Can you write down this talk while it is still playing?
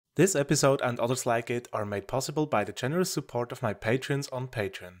This episode and others like it are made possible by the generous support of my patrons on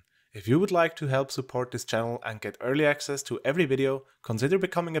Patreon. If you would like to help support this channel and get early access to every video, consider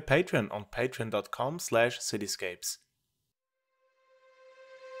becoming a patron on patreon.com/cityscapes.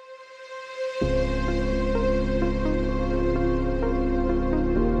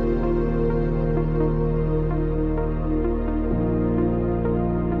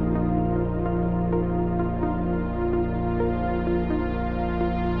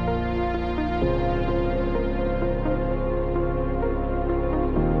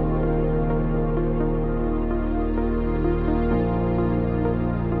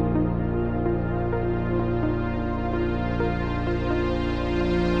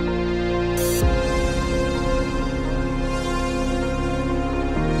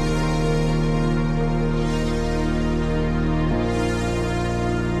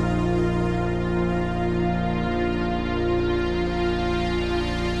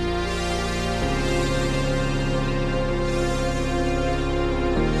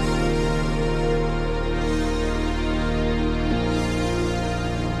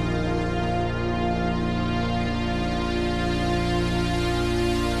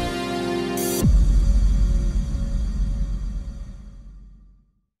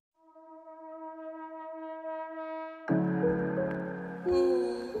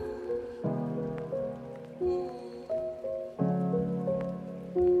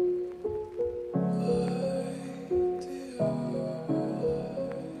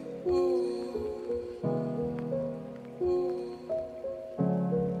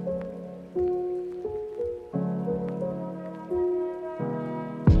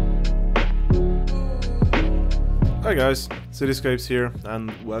 Hi guys, CityScapes here, and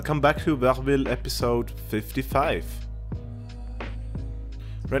welcome back to Verville episode 55.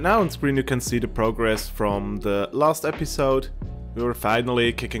 Right now on screen you can see the progress from the last episode. We were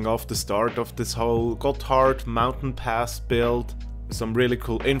finally kicking off the start of this whole Gotthard mountain pass build. With some really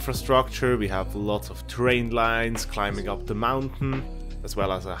cool infrastructure. We have lots of train lines climbing up the mountain, as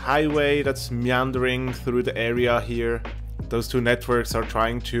well as a highway that's meandering through the area here. Those two networks are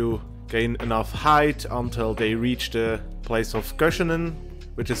trying to gain enough height until they reach the place of Göschenen,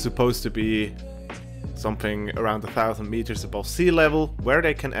 which is supposed to be something around 1,000 meters above sea level, where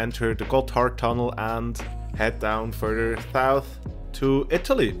they can enter the Gotthard tunnel and head down further south to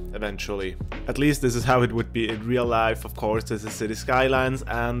Italy eventually. At least this is how it would be in real life. Of course, this is City Skylines,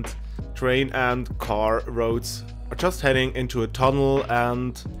 and train and car roads are just heading into a tunnel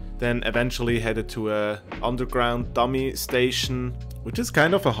and then eventually headed to a underground dummy station, which is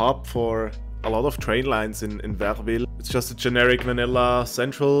kind of a hub for a lot of train lines in Verville. It's just a generic vanilla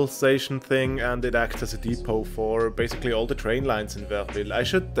central station thing, and it acts as a depot for basically all the train lines in Verville. I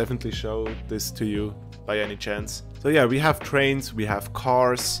should definitely show this to you by any chance. So yeah, we have trains, we have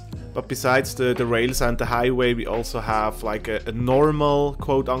cars, but besides the rails and the highway, we also have like a normal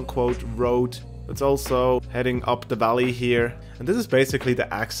quote-unquote road that's also heading up the valley here. And this is basically the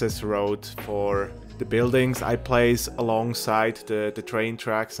access road for the buildings I place alongside the train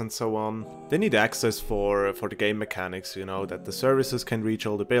tracks and so on. They need access for the game mechanics, you know, that the services can reach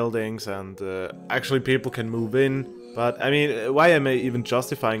all the buildings and actually people can move in. But I mean, why am I even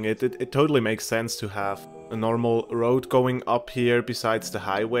justifying it? It totally makes sense to have a normal road going up here besides the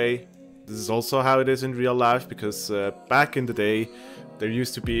highway. This is also how it is in real life, because back in the day there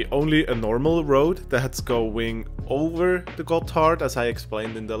used to be only a normal road that's going over the Gotthard, as I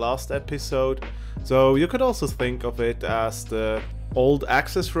explained in the last episode. So you could also think of it as the old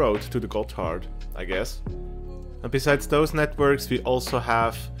access road to the Gotthard, I guess. And besides those networks, we also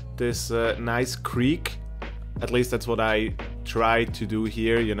have this nice creek. At least that's what I tried to do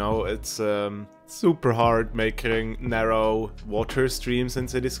here, you know. It's super hard making narrow water streams in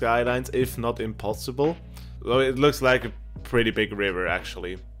City Skylines, if not impossible. Though it looks like a pretty big river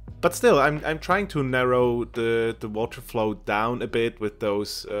actually. But still, I'm trying to narrow the water flow down a bit with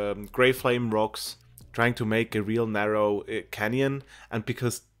those grey flame rocks, trying to make a real narrow canyon. And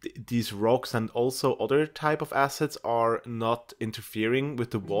because these rocks and also other type of assets are not interfering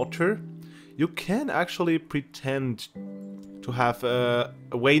with the water, you can actually pretend to have a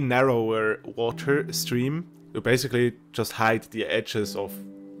way narrower water stream. You basically just hide the edges of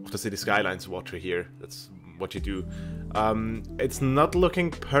the City Skylines water here. That's what you do. It's not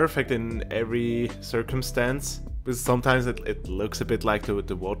looking perfect in every circumstance, because sometimes it looks a bit like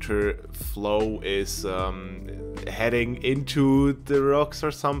the water flow is heading into the rocks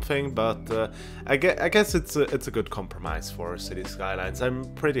or something, but I guess it's a good compromise for City Skylines. I'm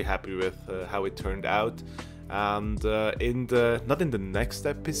pretty happy with how it turned out. And not in the next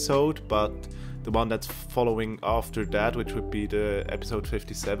episode, but the one that's following after that, which would be the episode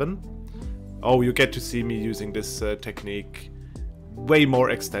 57. Oh, you get to see me using this technique way more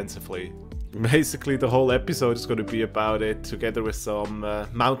extensively. Basically, the whole episode is going to be about it, together with some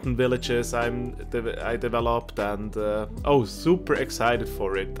mountain villages I developed, and oh, super excited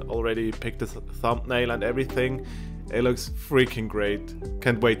for it. Already picked the thumbnail and everything. It looks freaking great.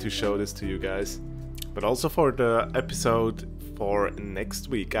 Can't wait to show this to you guys. But also for the episode for next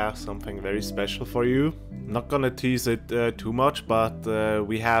week, I have something very special for you. Not gonna tease it too much, but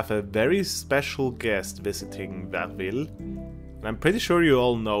we have a very special guest visiting Verville. And I'm pretty sure you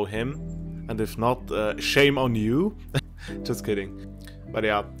all know him. And if not, shame on you. Just kidding. But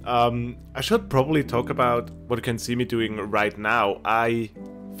yeah, I should probably talk about what you can see me doing right now. I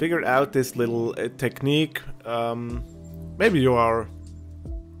figured out this little technique. Maybe you are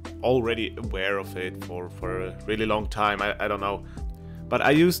already aware of it for a really long time, I don't know. But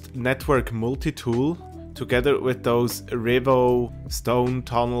I used network multi-tool together with those Revo stone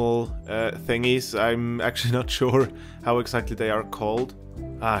tunnel thingies. I'm actually not sure how exactly they are called.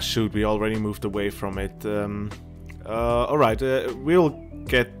 Ah, shoot, we already moved away from it. Alright, we'll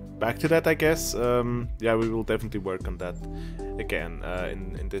get back to that, I guess. Yeah, we will definitely work on that again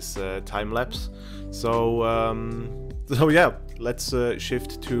in this time lapse. So yeah, let's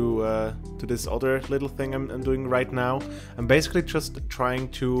shift to this other little thing I'm doing right now. I'm basically just trying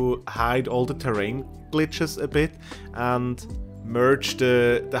to hide all the terrain glitches a bit and merge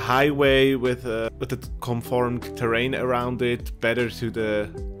the highway with the conformed terrain around it better to the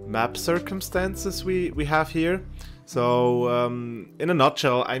map circumstances we have here. So in a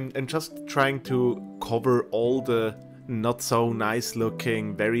nutshell, I'm just trying to cover all the not so nice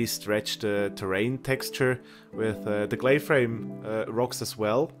looking, very stretched terrain texture with the clay frame rocks as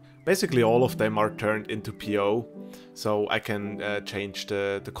well. Basically all of them are turned into PO, so I can change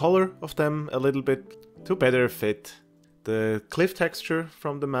the color of them a little bit to better fit the cliff texture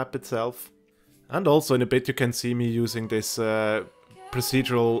from the map itself. And also in a bit you can see me using this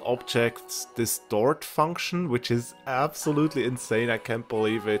procedural objects distort function, which is absolutely insane. I can't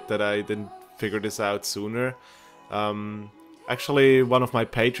believe it that I didn't figure this out sooner. Actually, one of my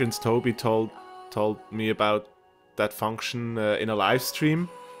patrons, Toby, told me about that function in a live stream.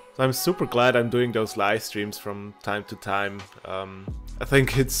 So I'm super glad I'm doing those live streams from time to time. I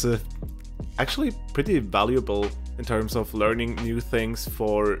think it's actually pretty valuable in terms of learning new things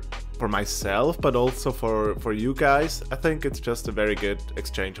for myself, but also for you guys. I think it's just a very good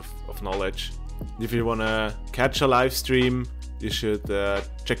exchange of knowledge. If you wanna catch a live stream, you should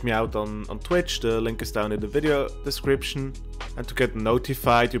check me out on Twitch. The link is down in the video description. And to get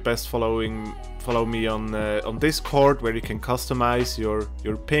notified, you best follow me on Discord, where you can customize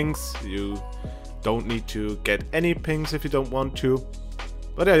your pings. You don't need to get any pings if you don't want to.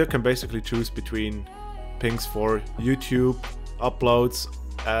 But yeah, you can basically choose between pings for YouTube uploads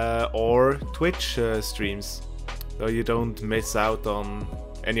or Twitch streams, so you don't miss out on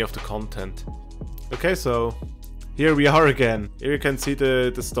any of the content. Okay, so here we are again. Here you can see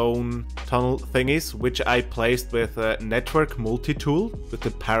the stone tunnel thingies, which I placed with a network multi-tool, with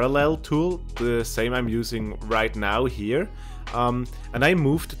the parallel tool, the same I'm using right now here. And I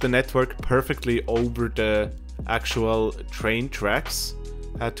moved the network perfectly over the actual train tracks.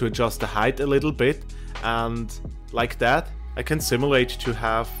 Had to adjust the height a little bit, and like that I can simulate to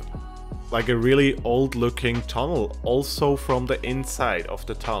have like a really old looking tunnel also from the inside of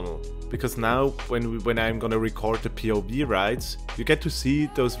the tunnel. Because now when I'm gonna record the POV rides, you get to see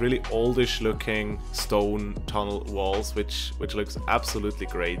those really oldish looking stone tunnel walls, which looks absolutely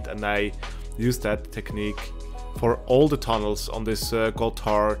great. And I use that technique for all the tunnels on this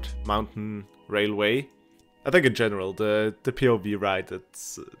Gotthard mountain railway. I think in general the POV ride,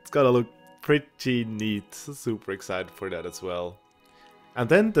 it's gonna look pretty neat. Super excited for that as well. And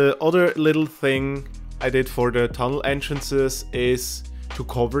then the other little thing I did for the tunnel entrances is to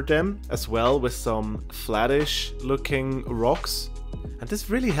cover them as well with some flattish looking rocks. And this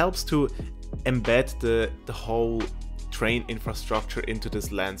really helps to embed the whole train infrastructure into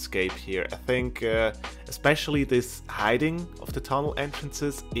this landscape here. I think especially this hiding of the tunnel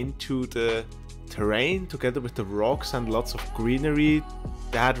entrances into the terrain together with the rocks and lots of greenery,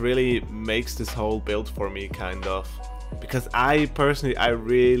 that really makes this whole build for me, kind of. Because I personally, I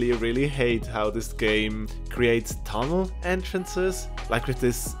really hate how this game creates tunnel entrances, like with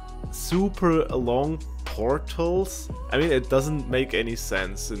this super long portals. I mean, it doesn't make any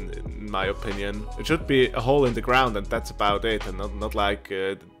sense in my opinion. It should be a hole in the ground and that's about it, and not like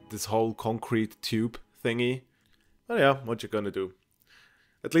this whole concrete tube thingy. But yeah, what you gonna do?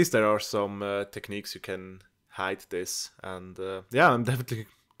 At least there are some techniques you can hide this, and yeah, I'm definitely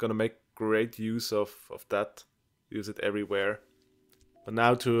gonna make great use of that. Use it everywhere. But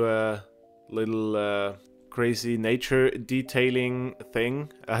now to a little crazy nature detailing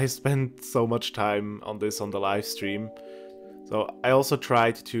thing. I spent so much time on this on the live stream. So I also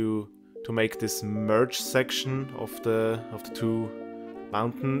tried to make this merge section of the two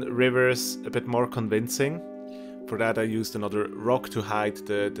mountain rivers a bit more convincing. For that I used another rock to hide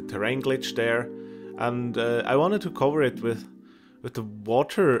the terrain glitch there, and I wanted to cover it with the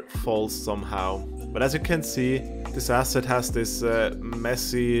waterfalls somehow. But as you can see, this asset has this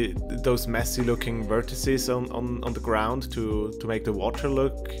those messy looking vertices on the ground to make the water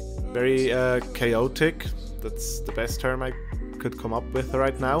look very chaotic. That's the best term I could come up with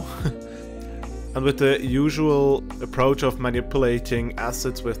right now. And with the usual approach of manipulating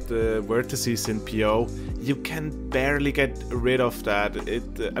assets with the vertices in PO, you can barely get rid of that.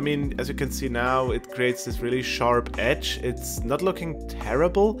 I mean, as you can see now, it creates this really sharp edge. It's not looking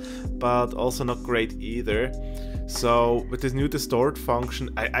terrible, but also not great either. So with this new distort function,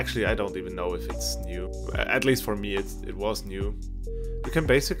 I don't even know if it's new. At least for me, it was new. You can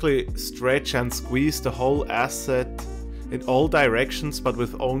basically stretch and squeeze the whole asset in all directions, but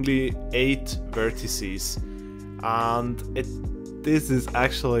with only 8 vertices. And this is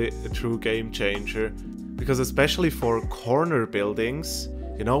actually a true game changer, because especially for corner buildings,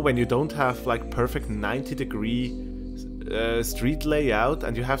 you know, when you don't have like perfect 90-degree street layout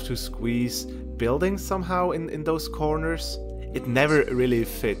and you have to squeeze buildings somehow in those corners, it never really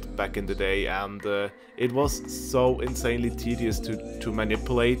fit back in the day, and it was so insanely tedious to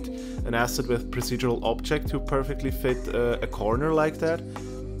manipulate an asset with procedural object to perfectly fit a corner like that.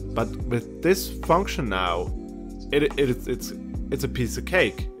 But with this function now, it's a piece of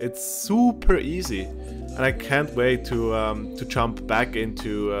cake. It's super easy, and I can't wait to jump back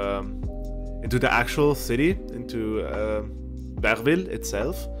into the actual city, into Verville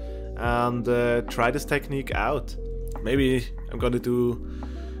itself, and try this technique out. Maybe I'm gonna do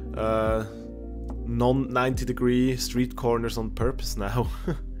non-90-degree street corners on purpose now.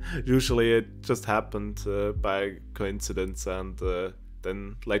 Usually it just happened by coincidence, and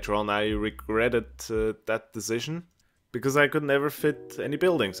then later on I regretted that decision, because I could never fit any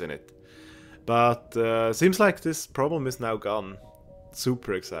buildings in it. But seems like this problem is now gone.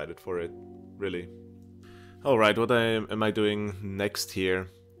 Super excited for it, really. Alright, what am I doing next here?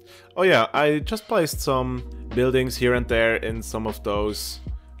 Oh yeah, I just placed some buildings here and there in some of those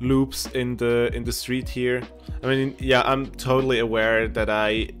loops in the street here. I mean, yeah, I'm totally aware that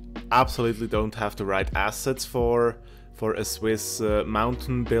I absolutely don't have the right assets for a Swiss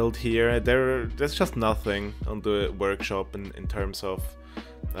mountain build here. There's just nothing on the workshop in terms of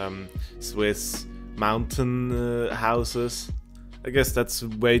Swiss mountain houses. I guess that's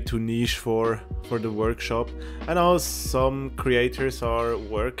way too niche for the workshop. I know some creators are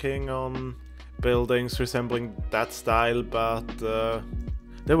working on buildings resembling that style, but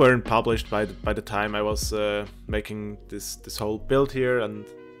they weren't published by the time I was making this whole build here, and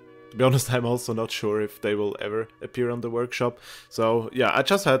to be honest, I'm also not sure if they will ever appear on the workshop. So yeah, I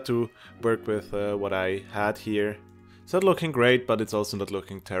just had to work with what I had here. It's not looking great, but it's also not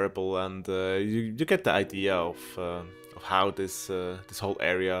looking terrible, and you get the idea of how this whole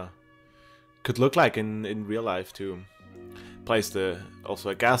area could look like in real life too. Placed also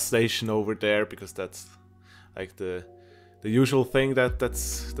a gas station over there, because that's like the usual thing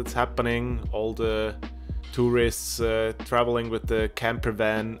that's happening. All the tourists traveling with the camper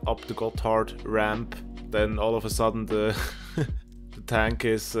van up the Gotthard ramp, then all of a sudden the the tank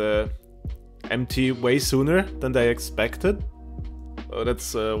is empty way sooner than they expected.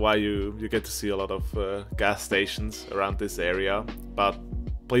 That's why you get to see a lot of gas stations around this area. But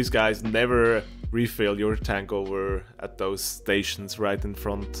please guys, never refill your tank over at those stations right in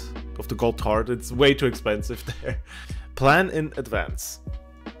front of the Gotthard. It's way too expensive there. Plan in advance.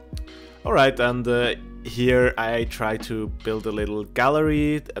 Alright, and here I try to build a little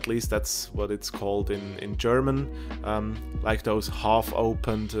gallery, at least that's what it's called in German, like those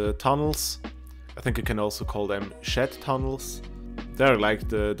half-opened tunnels. I think you can also call them shed tunnels. They're like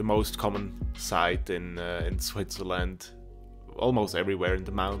the most common sight in Switzerland, almost everywhere in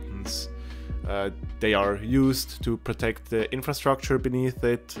the mountains. They are used to protect the infrastructure beneath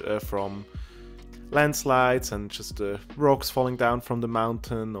it from landslides and just rocks falling down from the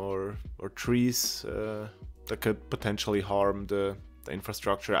mountain, or trees that could potentially harm the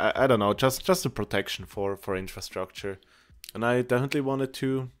infrastructure. I don't know, just a protection for infrastructure. And I definitely wanted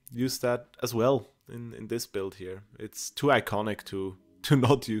to use that as well in this build here. It's too iconic to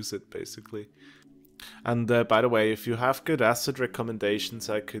not use it, basically. And by the way, if you have good asset recommendations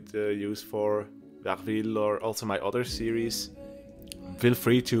I could use for Verville or also my other series, feel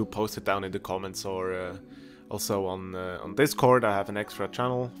free to post it down in the comments, or also on Discord. I have an extra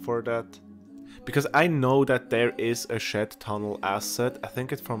channel for that. Because I know that there is a shed tunnel asset, I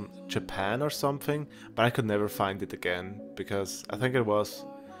think it's from Japan or something, but I could never find it again, because I think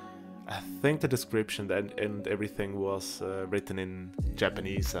the description and everything was written in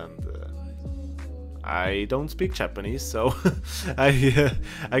Japanese, and I don't speak Japanese, so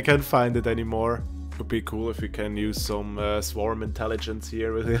I can't find it anymore. It would be cool if we can use some swarm intelligence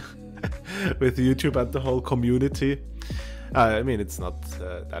here with with YouTube and the whole community. I mean, it's not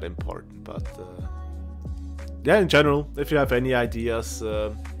that important, but yeah, in general, if you have any ideas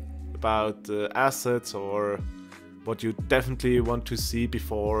about assets or what you definitely want to see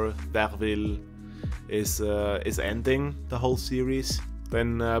before Verville is ending the whole series,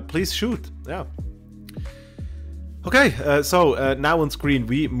 then please shoot. Yeah. Okay, so now on screen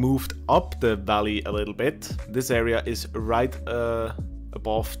we moved up the valley a little bit. This area is right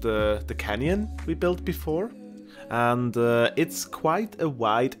above the canyon we built before. And it's quite a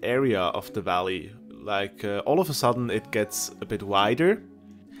wide area of the valley. Like all of a sudden it gets a bit wider,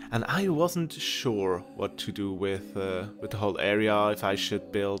 and I wasn't sure what to do with the whole area. If I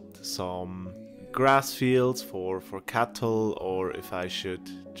should build some grass fields for cattle, or if I should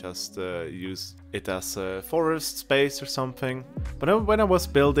just use it as a forest space or something. But when I was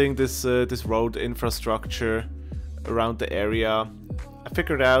building this road infrastructure around the area, I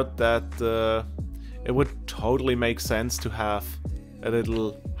figured out that it would totally make sense to have a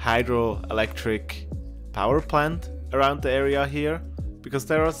little hydroelectric power plant around the area here, because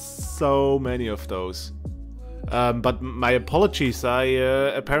there are so many of those. But my apologies,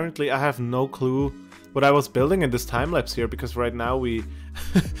 apparently I have no clue what I was building in this time lapse here, because right now we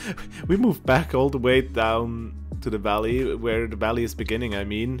we moved back all the way down to the valley, where the valley is beginning, I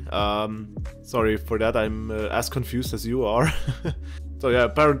mean. Sorry for that, I'm as confused as you are. So yeah,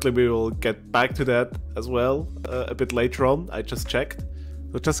 apparently we will get back to that as well a bit later on. I just checked.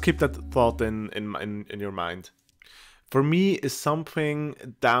 So just keep that thought in your mind. For me, is something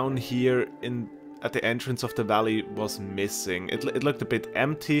down here at the entrance of the valley was missing. It looked a bit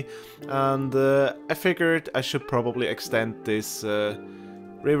empty, and I figured I should probably extend this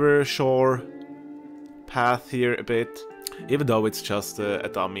river shore path here a bit, even though it's just a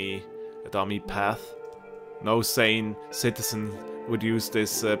dummy path. No sane citizen would use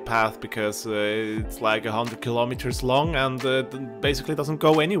this path, because it's like 100 kilometers long and basically doesn't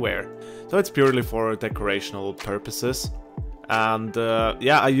go anywhere. So it's purely for decorational purposes. And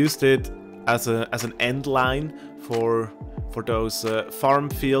yeah, I used it as an end line for those farm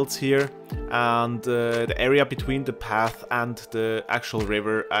fields here, and the area between the path and the actual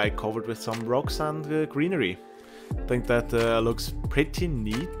river I covered with some rocks and greenery. I think that looks pretty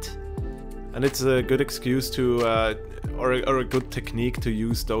neat. And it's a good excuse to, or a good technique to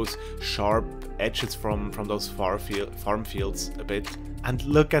use those sharp edges from those farm fields a bit. And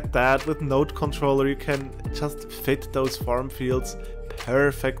look at that, with Node Controller you can just fit those farm fields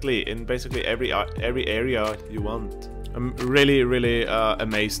perfectly in basically every area you want. I'm really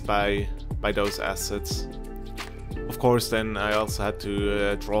amazed by those assets. Of course, then I also had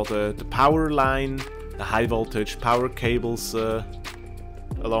to draw the power line, the high voltage power cables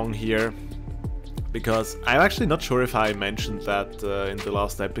along here. Because I'm actually not sure if I mentioned that in the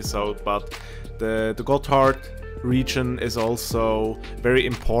last episode, but the Gotthard region is also very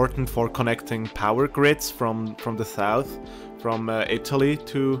important for connecting power grids from the south, from Italy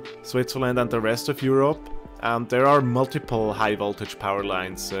to Switzerland and the rest of Europe. And there are multiple high voltage power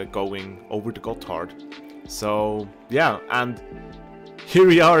lines going over the Gotthard. So yeah, and here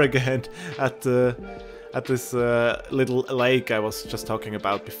we are again at this little lake I was just talking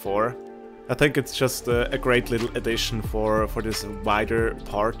about before. I think it's just a great little addition for this wider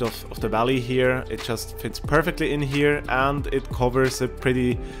part of the valley here. It just fits perfectly in here, and it covers a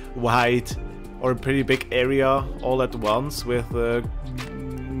pretty wide or a pretty big area all at once with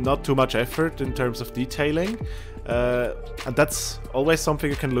not too much effort in terms of detailing. And that's always something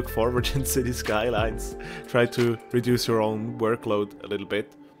you can look forward in City Skylines. Try to reduce your own workload a little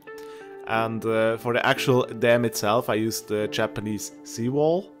bit. And for the actual dam itself, I used the Japanese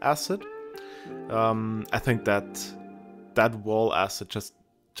seawall asset. I think that wall asset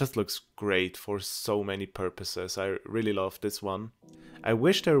just looks great for so many purposes. I really love this one. I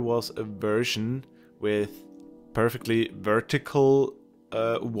wish there was a version with perfectly vertical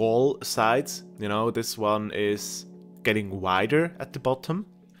wall sides. You know, this one is getting wider at the bottom,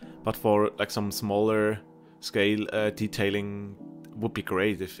 but for like some smaller scale detailing would be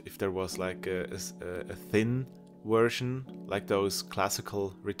great if there was like a thin version, like those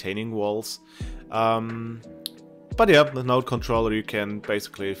classical retaining walls. But yeah, the node controller, you can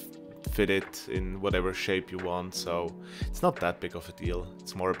basically fit it in whatever shape you want, so it's not that big of a deal.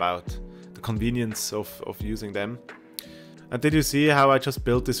 It's more about the convenience of using them. And did you see how I just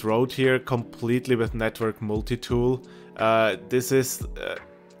built this road here completely with network multi-tool? This is,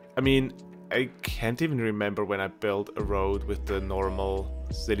 I mean, I can't even remember when I built a road with the normal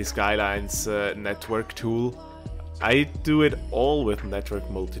City Skylines network tool. I do it all with network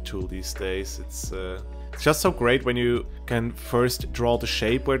multi-tool these days. It's just so great when you can first draw the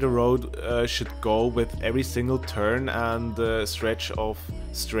shape where the road should go with every single turn and stretch of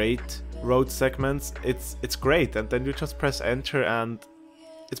straight road segments. It's great, and then you just press enter and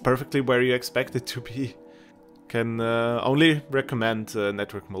it's perfectly where you expect it to be. Can only recommend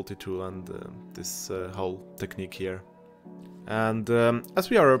network multi-tool and this whole technique here. And as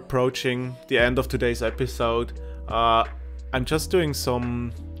we are approaching the end of today's episode, I'm just doing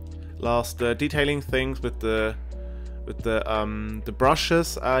some last detailing things with the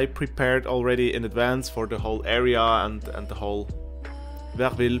brushes I prepared already in advance for the whole area and the whole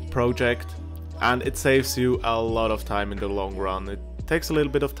Verville project, and it saves you a lot of time in the long run. It takes a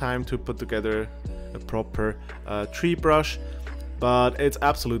little bit of time to put together a proper tree brush, but it's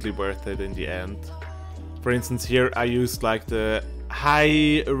absolutely worth it in the end. For instance, here I used like the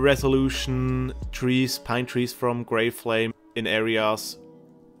high resolution trees, pine trees from Grey Flame in areas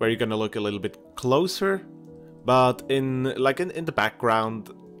where you're gonna look a little bit closer, but in the background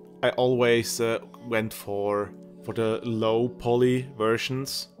I always went for the low poly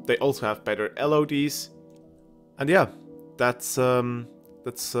versions. They also have better LODs. And yeah, that's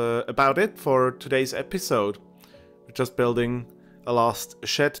about it for today's episode. We're just building a last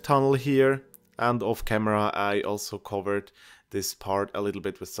shed tunnel here, and off camera I also covered this part a little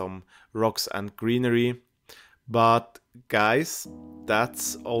bit with some rocks and greenery. But guys,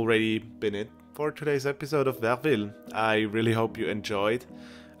 that's already been it for today's episode of Verville. I really hope you enjoyed.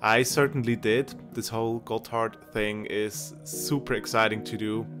 I certainly did. This whole Gotthard thing is super exciting to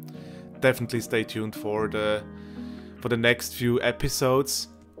do. Definitely stay tuned for the next few episodes.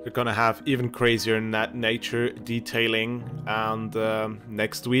 We're gonna have even crazier nature detailing, and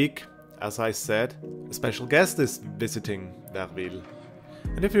next week, as I said, a special guest is visiting Verville.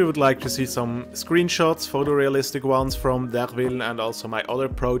 And if you would like to see some screenshots, photorealistic ones from Verville and also my other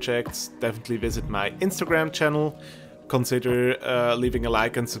projects, definitely visit my Instagram channel. Consider leaving a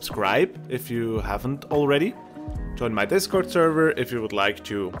like and subscribe if you haven't already. Join my Discord server if you would like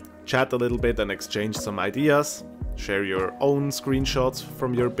to chat a little bit and exchange some ideas. Share your own screenshots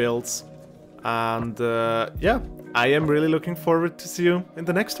from your builds. And yeah, I am really looking forward to see you in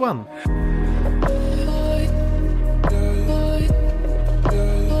the next one.